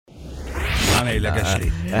ngħidlek għaxli.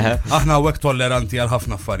 Aħna hawnhekk tolleranti għal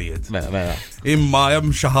ħafna affarijiet. Mela. Imma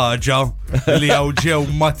hemm xi ħaġa li hawn ġew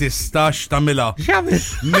ma tistax tagħmilha.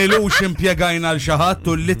 Milux impjegajna l xi ħadd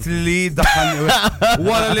u li daħħal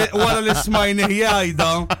wara li smajni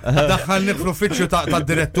jgħida daħħalni fl-uffiċċju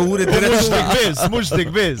tad-direttur, Mhux dik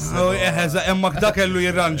biss. Imma dak kellu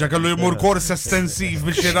jirranġa, kellu jmur kors estensiv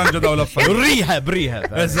biex jirranġa dawn l-affarijiet. Rieħeb.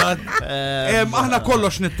 Eżatt. Aħna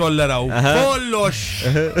kollox nittolleraw. Kollox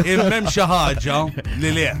imem xi ħaġa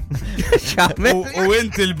li le. U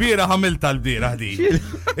inti l-bira ħamilta l-bira ħdi.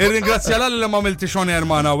 Irringrazzja l ma għamilti xoni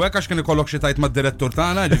ermana u għax kien ikollok xi tajt mad-direttur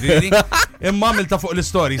tagħna, ġifieri, imma għamilta fuq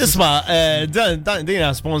l-istories. Isma', dina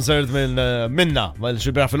sponsored minna,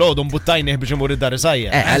 xi bira fil-għodu mbuttajnih biex imur id-dar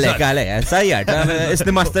isajjar. Għalek, sajjar,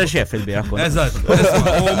 isni Master Chef il-bira kun. Eżatt, u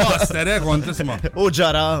Master, kont tisma'. U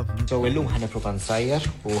ġara. So illum ħanipprova nsajjar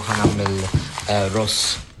u ħanagħmel ross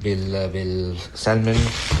bil-salmon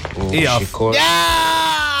u xikor.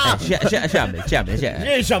 Xamil.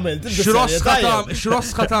 X'ross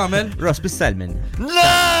ħatamel? Ross bis-salmon.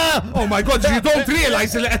 Oh my God, you don't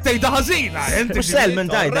realize li qed tgħidha ħażina. Bis-salmon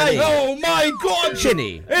tajda. Oh my God!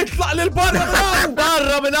 X'inhi? Itlaq lil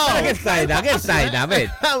barra minn hawn. Kif tajda, vet.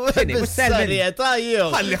 X'inhi bis-salmon?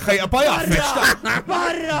 Ħalli ħajja pajaf.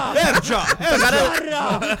 Barra! Erġa'!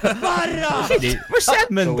 Barra! X'inhi?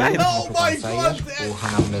 Bis-salmon tajda. Oh my God! U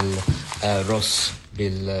ħanagħmel ross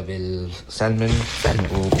bil-salmon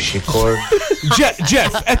u xikor.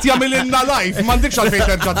 Jeff, qed jagħmililna live, m'għandikx għalfejn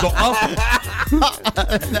terġa' tdoqqa.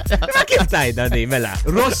 Ma kif tajda di, mela?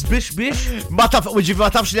 Ross biex? Ma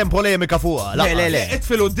tafx li hemm polemika fuqha. Le.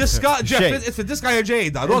 Itfilu d-diska, Jeff, itfil-diska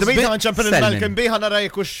ġejda. Ross Dmejta ċempel il-Malcolm B ħana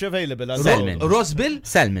rajkux available. Salmon. Ross bil?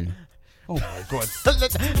 Salmon. Oh my God.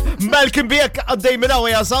 Malcolm B għaddej minna u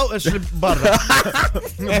jasaw, barra.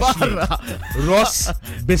 Barra. Ross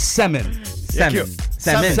bis-semen.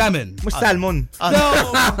 Salmon. Mux salmon.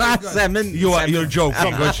 Salmon. You're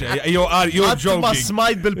joking. You're joking. Ma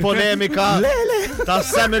smajt bil-polemika. Ta'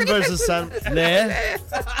 salmon versus salmon. Le.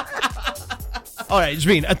 Alright,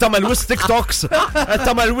 ġbin, tamel wis TikToks,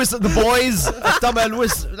 tamel wis The Boys, tamel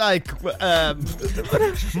wis, like,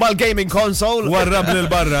 mal-gaming console. Warrab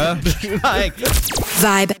lil barra. Like.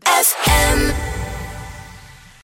 Vibe FM.